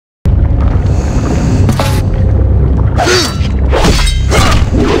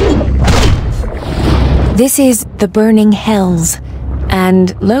This is the Burning Hells,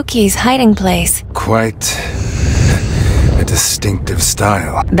 and Loki's hiding place. Quite a distinctive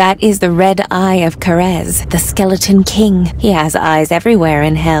style. That is the Red Eye of Karez, the Skeleton King. He has eyes everywhere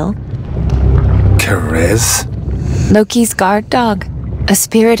in hell. Karez? Loki's guard dog, a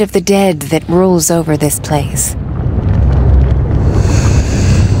spirit of the dead that rules over this place.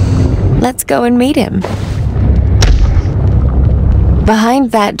 Let's go and meet him.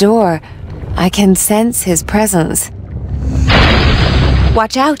 Behind that door, I can sense his presence.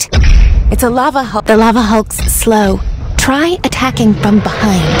 Watch out! It's a lava hulk. The lava hulk's slow. Try attacking from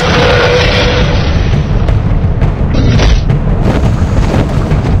behind.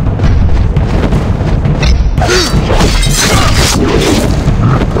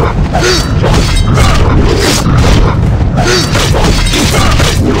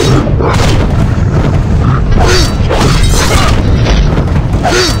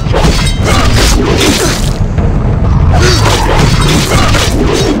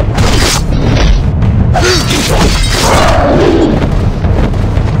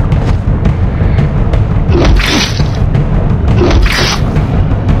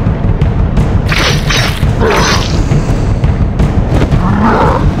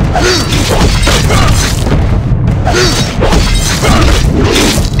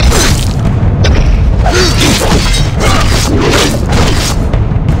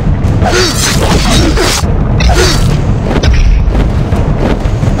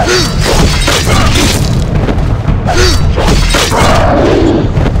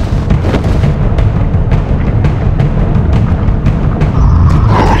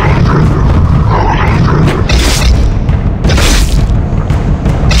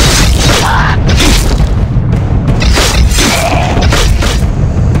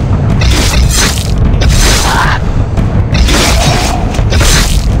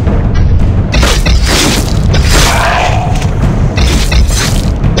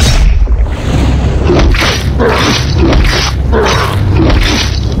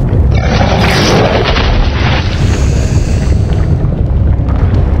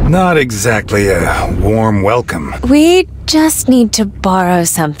 Not exactly a warm welcome. We just need to borrow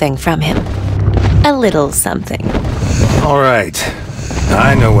something from him. A little something. All right.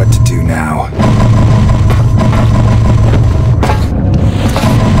 I know what to do now.